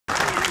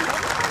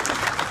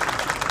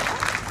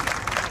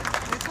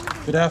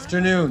Good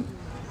afternoon.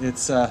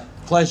 It's a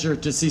pleasure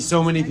to see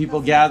so many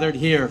people gathered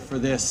here for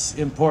this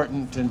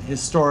important and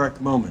historic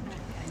moment.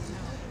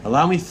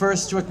 Allow me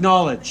first to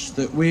acknowledge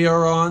that we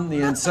are on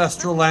the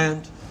ancestral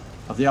land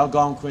of the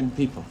Algonquin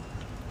people.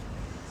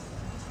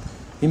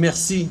 Et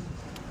merci,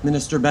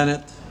 Minister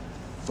Bennett,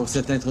 pour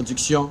cette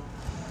introduction.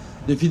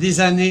 Depuis des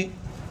années,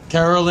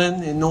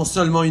 Carolyn est non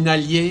seulement une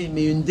alliée,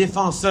 mais une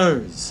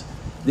défenseuse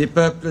des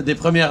peuples des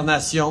Premières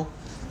Nations,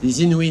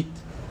 des Inuits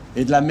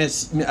et de la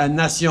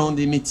nation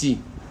des Métis.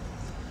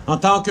 En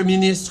tant que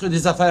ministre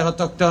des Affaires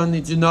autochtones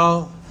et du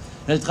Nord,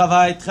 elle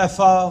travaille très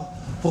fort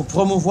pour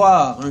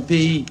promouvoir un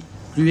pays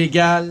plus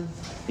égal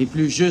et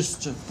plus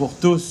juste pour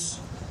tous.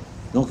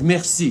 Donc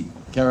merci,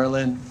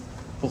 Carolyn,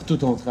 pour tout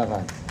ton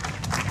travail.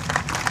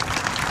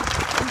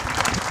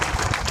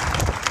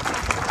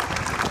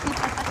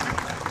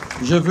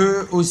 Je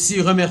veux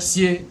aussi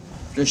remercier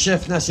le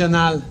chef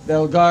national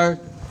bellegarde,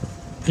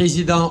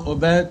 président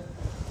Obed,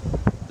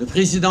 le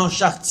président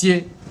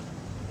Chartier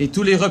et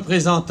tous les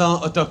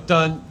représentants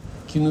autochtones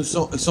qui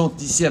sont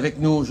ici avec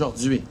nous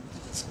aujourd'hui.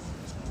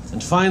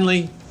 And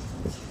finally,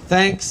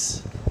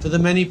 thanks to the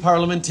many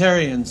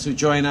parliamentarians who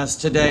join us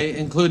today,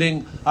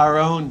 including our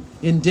own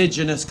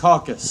Indigenous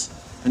caucus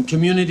and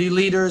community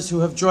leaders who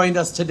have joined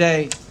us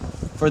today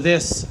for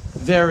this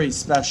very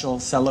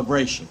special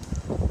celebration.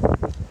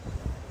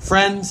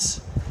 Friends,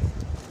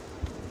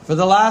 for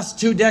the last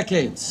 2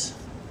 decades,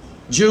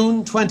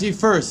 June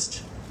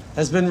 21st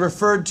has been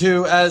referred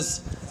to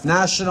as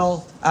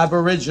National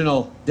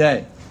Aboriginal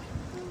Day.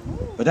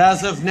 But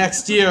as of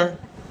next year,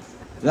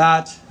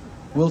 that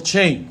will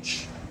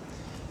change.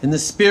 In the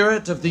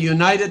spirit of the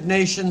United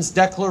Nations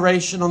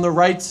Declaration on the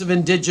Rights of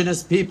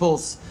Indigenous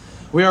Peoples,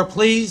 we are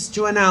pleased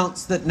to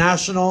announce that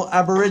National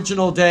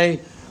Aboriginal Day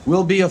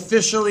will be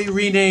officially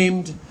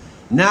renamed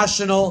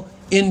National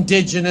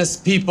Indigenous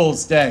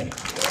Peoples Day.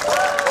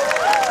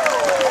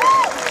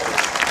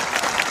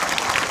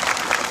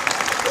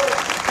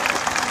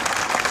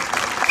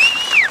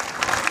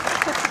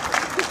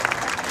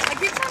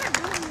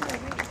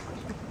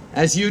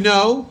 As you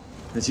know,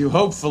 as you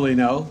hopefully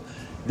know,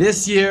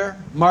 this year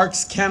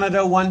marks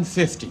Canada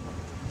 150.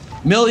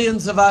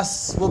 Millions of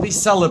us will be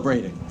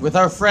celebrating with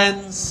our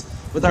friends,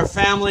 with our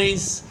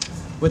families,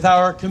 with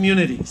our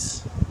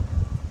communities.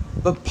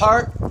 But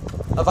part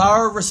of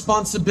our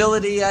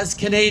responsibility as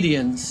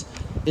Canadians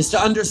is to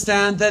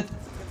understand that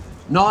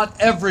not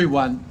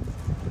everyone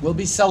will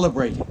be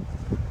celebrating.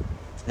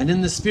 And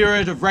in the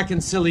spirit of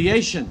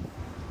reconciliation,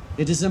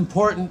 it is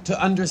important to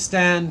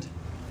understand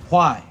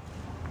why.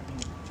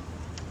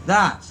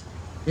 That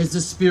is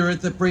the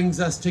spirit that brings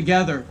us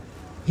together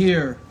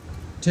here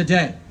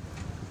today.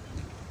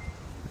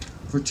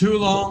 For too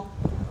long,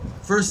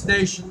 First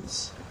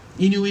Nations,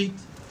 Inuit,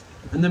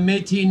 and the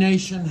Métis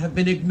Nation have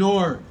been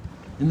ignored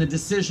in the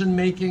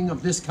decision-making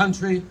of this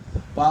country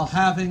while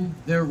having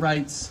their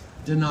rights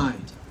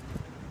denied.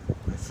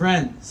 My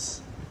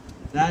friends,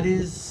 that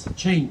is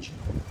changing.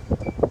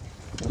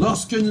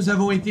 Lorsque nous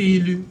avons été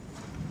élus,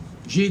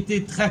 j'ai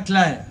été très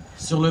clair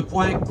sur le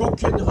point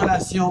qu'aucune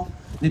relation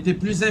n'était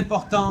plus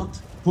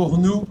importante pour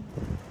nous,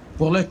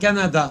 pour le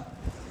Canada,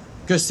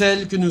 que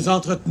celle que nous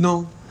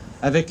entretenons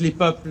avec les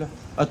peuples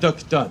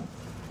autochtones.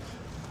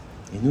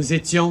 Et nous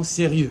étions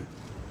sérieux.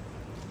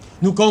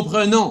 Nous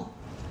comprenons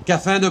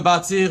qu'afin de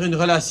bâtir une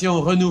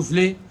relation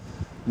renouvelée,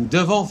 nous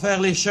devons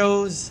faire les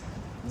choses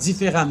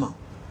différemment.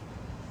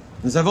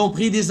 Nous avons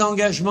pris des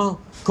engagements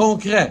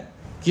concrets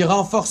qui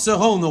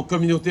renforceront nos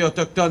communautés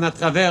autochtones à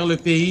travers le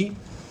pays,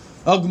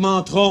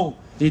 augmenteront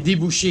les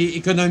débouchés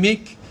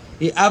économiques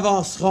et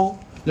avanceront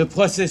le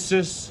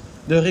processus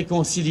de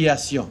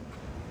réconciliation.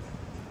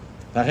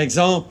 Par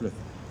exemple,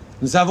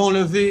 nous avons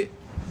levé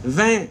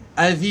 20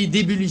 avis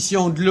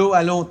d'ébullition de l'eau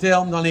à long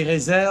terme dans les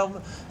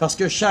réserves parce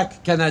que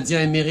chaque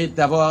Canadien mérite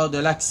d'avoir de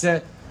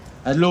l'accès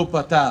à l'eau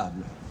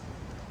potable.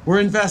 We're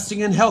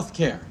investing in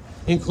healthcare,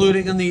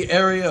 including in the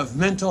area of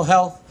mental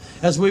health,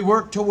 as we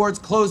work towards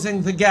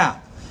closing the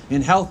gap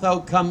in health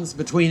outcomes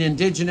between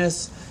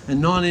Indigenous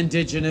and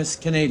non-Indigenous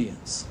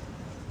Canadians.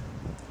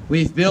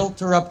 We've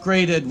built or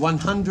upgraded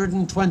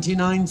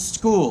 129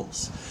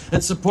 schools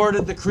and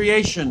supported the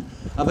creation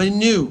of a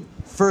new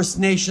First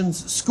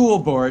Nations school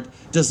board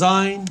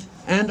designed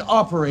and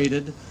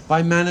operated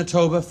by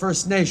Manitoba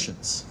First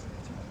Nations.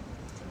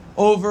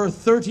 Over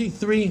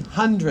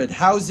 3,300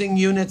 housing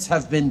units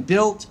have been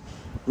built,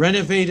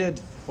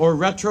 renovated, or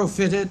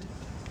retrofitted.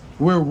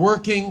 We're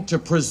working to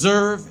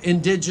preserve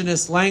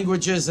Indigenous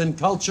languages and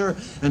culture,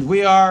 and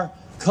we are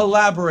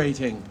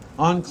collaborating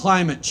on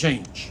climate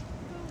change.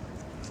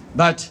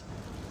 But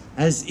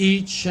as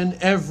each and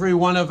every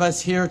one of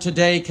us here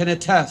today can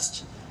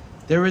attest,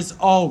 there is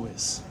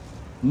always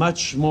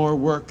much more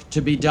work to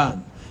be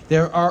done.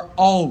 There are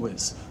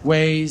always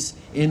ways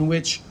in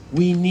which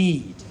we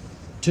need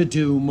to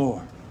do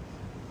more.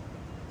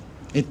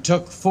 It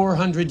took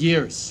 400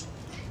 years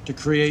to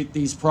create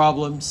these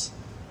problems.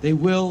 They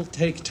will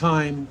take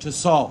time to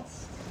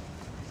solve.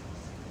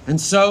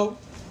 And so,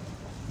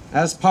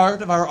 as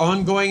part of our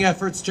ongoing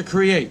efforts to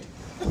create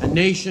a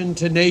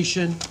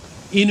nation-to-nation,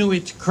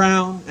 Inuit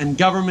Crown and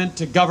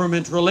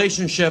government-to-government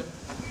relationship,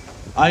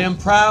 I am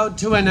proud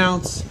to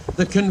announce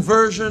the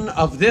conversion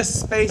of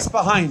this space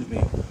behind me,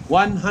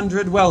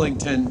 100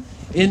 Wellington,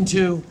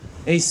 into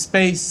a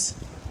space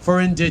for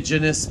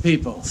Indigenous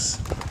peoples.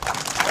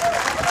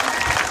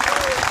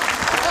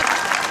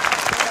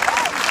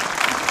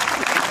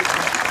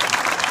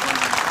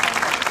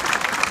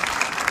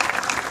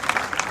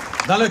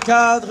 Dans le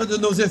cadre de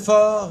nos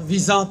efforts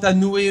visant à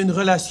nouer une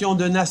relation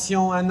de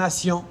nation à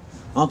nation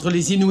entre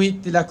les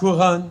Inuits et la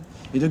Couronne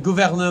et de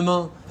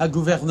gouvernement à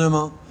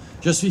gouvernement,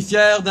 je suis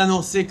fier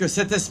d'annoncer que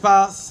cet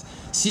espace,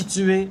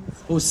 situé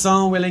au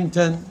 100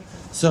 Wellington,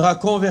 sera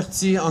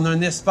converti en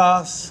un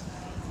espace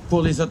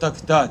pour les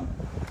Autochtones.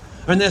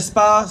 Un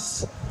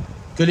espace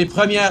que les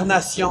Premières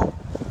Nations,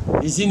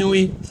 les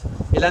Inuits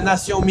et la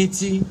nation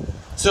Métis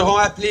seront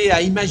appelés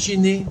à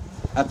imaginer,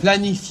 à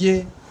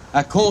planifier,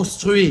 à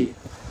construire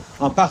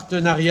en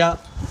partenariat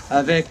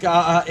avec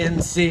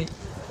ANC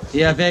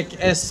et avec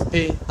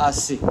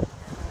SPAC.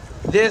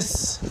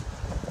 This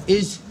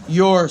is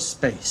your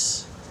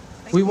space.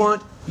 We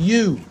want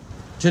you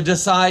to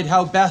decide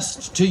how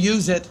best to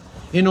use it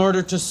in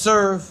order to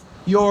serve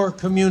your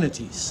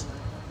communities.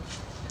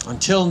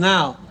 Until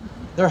now,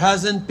 there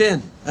hasn't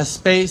been a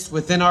space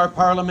within our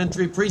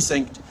parliamentary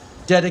precinct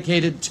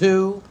dedicated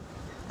to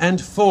and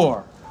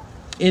for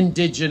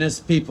Indigenous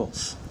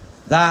peoples.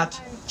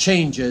 That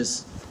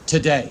changes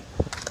today.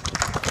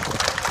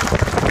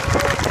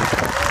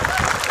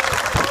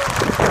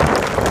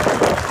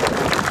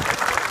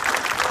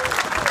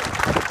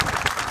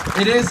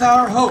 It is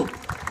our hope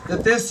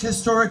that this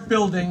historic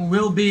building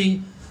will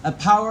be a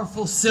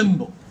powerful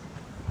symbol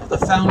of the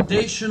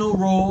foundational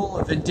role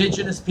of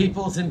Indigenous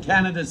peoples in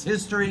Canada's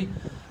history,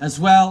 as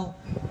well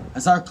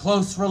as our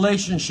close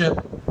relationship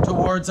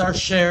towards our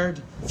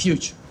shared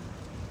future.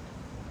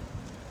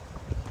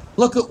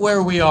 Look at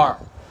where we are.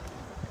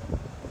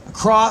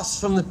 Across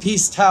from the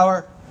Peace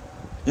Tower,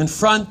 in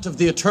front of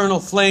the Eternal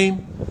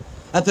Flame,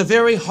 at the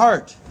very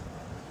heart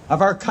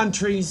of our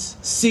country's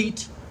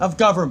seat of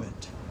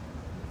government.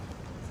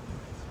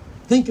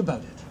 Think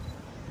about it.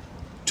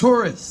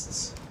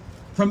 Tourists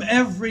from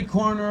every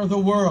corner of the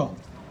world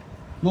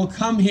will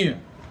come here,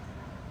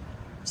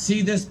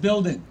 see this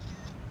building,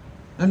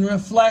 and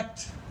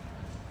reflect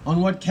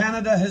on what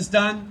Canada has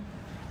done,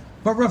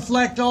 but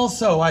reflect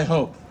also, I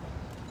hope,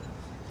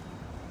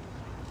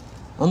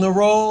 on the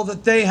role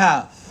that they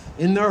have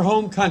in their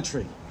home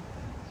country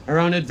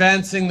around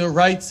advancing the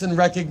rights and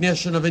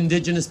recognition of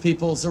Indigenous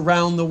peoples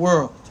around the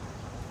world.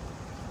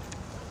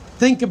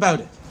 Think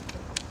about it.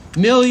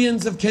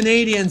 Millions of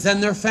Canadians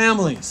and their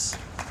families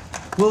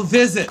will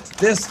visit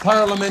this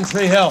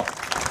Parliamentary Hill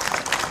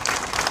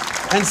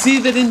and see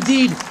that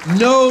indeed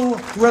no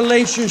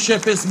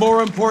relationship is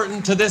more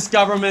important to this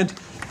government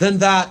than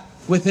that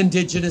with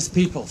Indigenous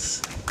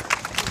peoples.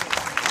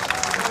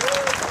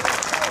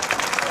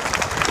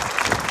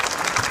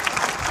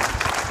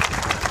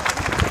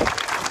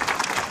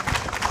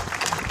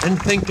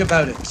 And think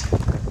about it.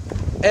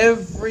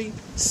 Every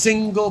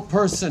single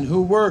person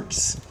who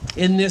works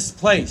in this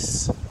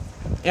place,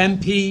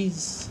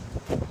 MPs,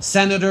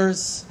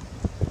 senators,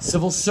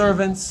 civil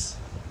servants,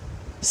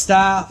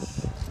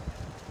 staff,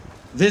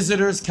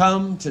 visitors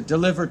come to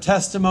deliver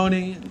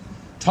testimony,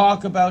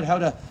 talk about how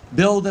to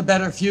build a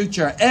better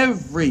future.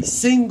 Every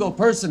single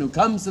person who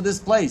comes to this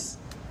place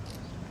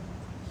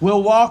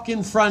will walk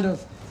in front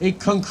of a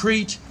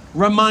concrete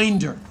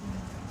reminder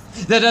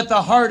that at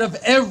the heart of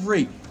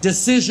every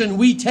decision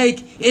we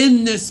take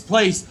in this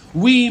place,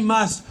 we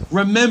must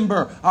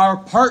remember our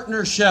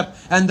partnership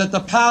and that the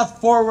path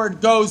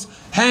forward goes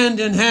hand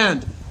in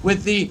hand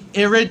with the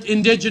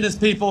Indigenous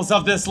peoples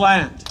of this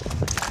land.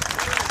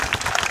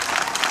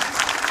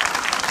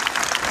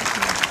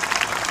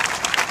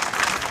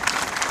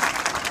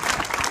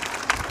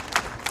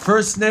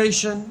 First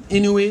Nation,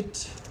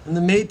 Inuit, and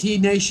the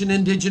Métis Nation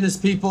Indigenous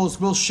peoples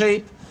will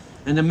shape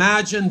and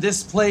imagine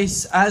this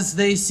place as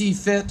they see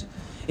fit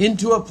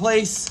into a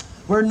place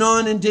where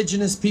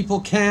non-Indigenous people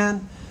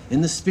can,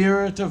 in the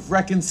spirit of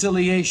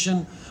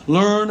reconciliation,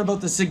 learn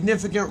about the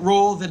significant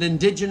role that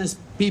Indigenous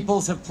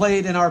peoples have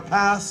played in our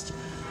past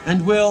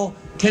and will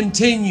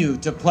continue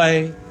to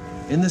play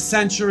in the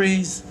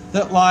centuries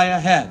that lie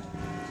ahead.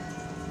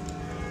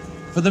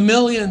 For the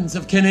millions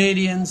of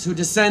Canadians who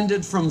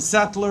descended from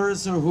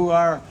settlers or who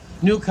are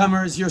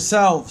newcomers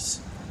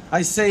yourselves,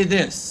 I say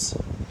this.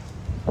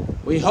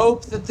 We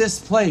hope that this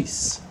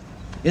place,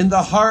 in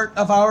the heart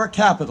of our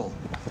capital,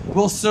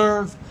 will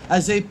serve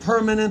as a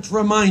permanent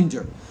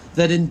reminder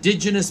that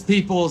Indigenous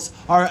peoples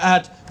are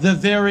at the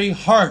very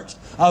heart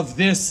of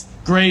this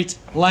great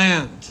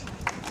land.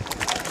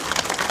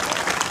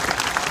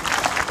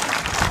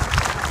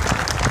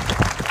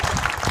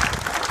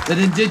 That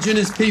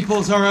Indigenous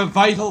peoples are a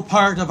vital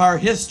part of our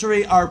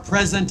history, our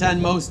present,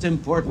 and most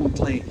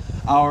importantly,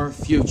 our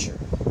future.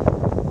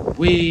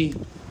 We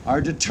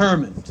are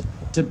determined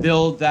to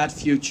build that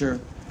future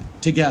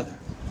together.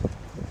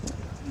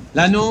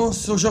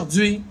 L'annonce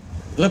aujourd'hui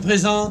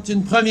représente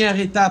une première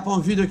étape en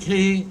vue de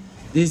créer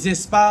des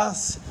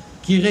espaces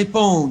qui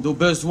répondent aux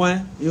besoins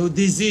et aux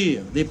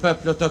désirs des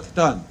peuples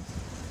autochtones.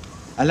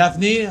 À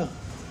l'avenir,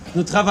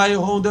 nous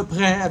travaillerons de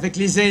près avec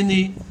les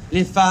aînés,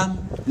 les femmes,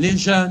 les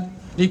jeunes,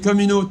 les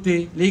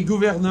communautés, les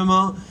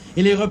gouvernements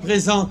et les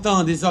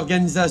représentants des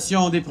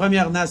organisations des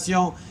Premières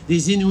Nations,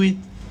 des Inuits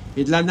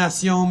et de la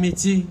nation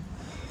Métis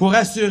pour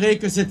assurer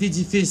que cet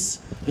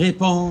édifice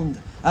réponde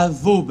à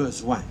vos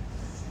besoins.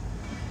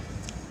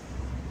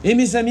 Et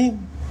mes amis,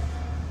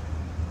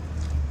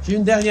 j'ai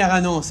une dernière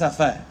annonce à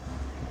faire.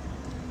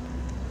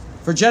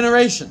 For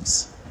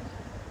generations,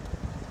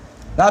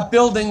 that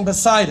building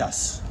beside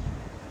us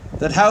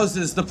that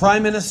houses the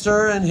Prime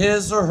Minister and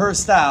his or her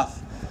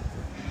staff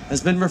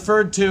has been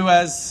referred to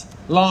as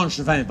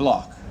Langevin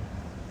Block.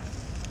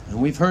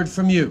 And we've heard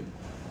from you,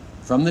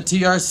 from the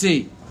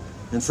TRC,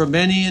 and from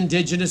many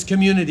Indigenous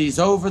communities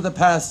over the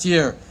past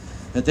year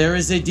that there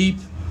is a deep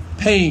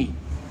pain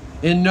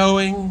in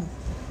knowing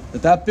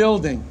that that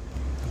building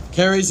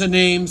carries a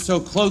name so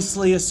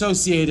closely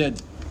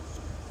associated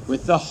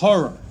with the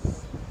horror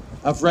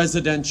of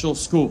residential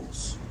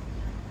schools.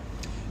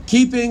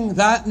 Keeping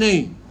that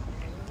name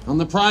on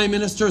the Prime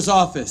Minister's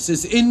office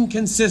is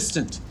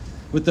inconsistent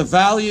with the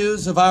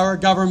values of our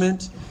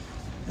government,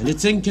 and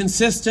it's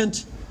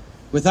inconsistent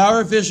with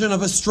our vision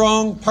of a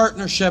strong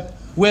partnership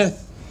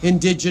with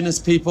Indigenous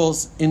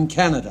peoples in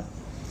Canada.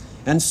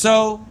 And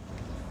so,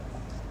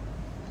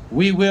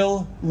 we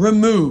will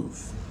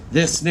remove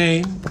this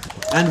name,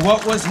 and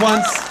what was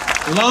once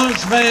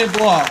Langevin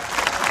Block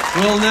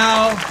will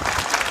now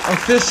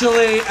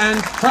officially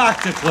and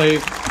practically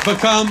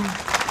become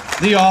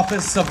the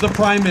office of the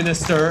Prime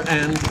Minister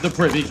and the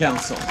Privy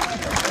Council.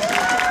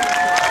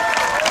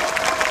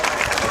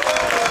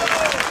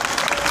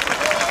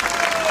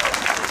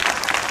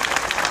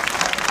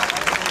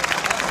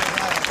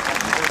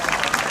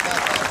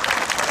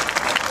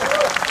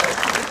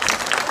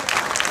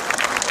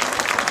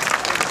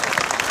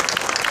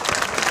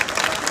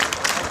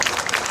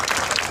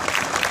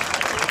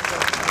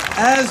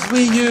 As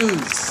we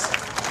use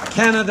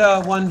Canada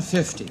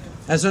 150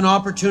 as an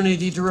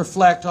opportunity to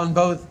reflect on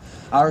both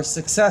our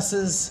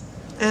successes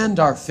and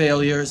our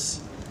failures,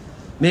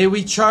 may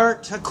we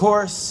chart a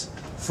course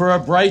for a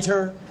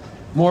brighter,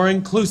 more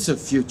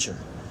inclusive future,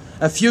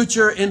 a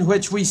future in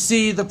which we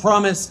see the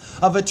promise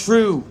of a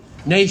true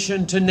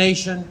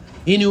nation-to-nation,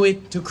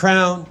 Inuit to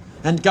Crown,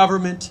 and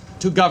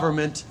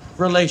government-to-government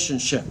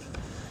relationship.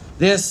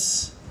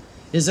 This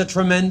is a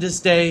tremendous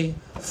day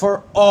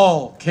for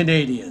all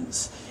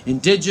Canadians,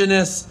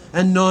 Indigenous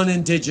and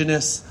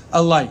non-Indigenous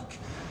alike.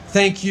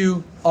 Thank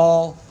you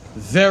all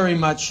very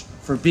much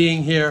for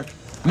being here.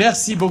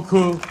 Merci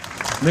beaucoup.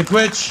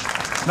 Miigwech,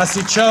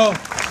 Masicho,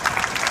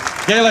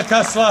 Gela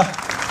Kasla.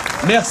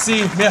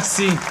 Merci,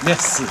 merci,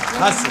 merci.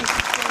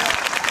 Merci.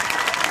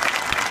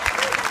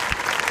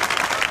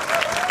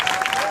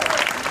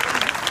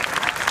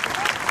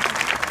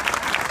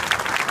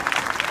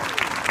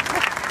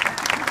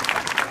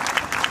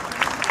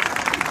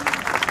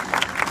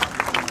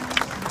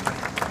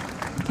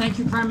 Thank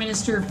you, Prime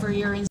Minister, for your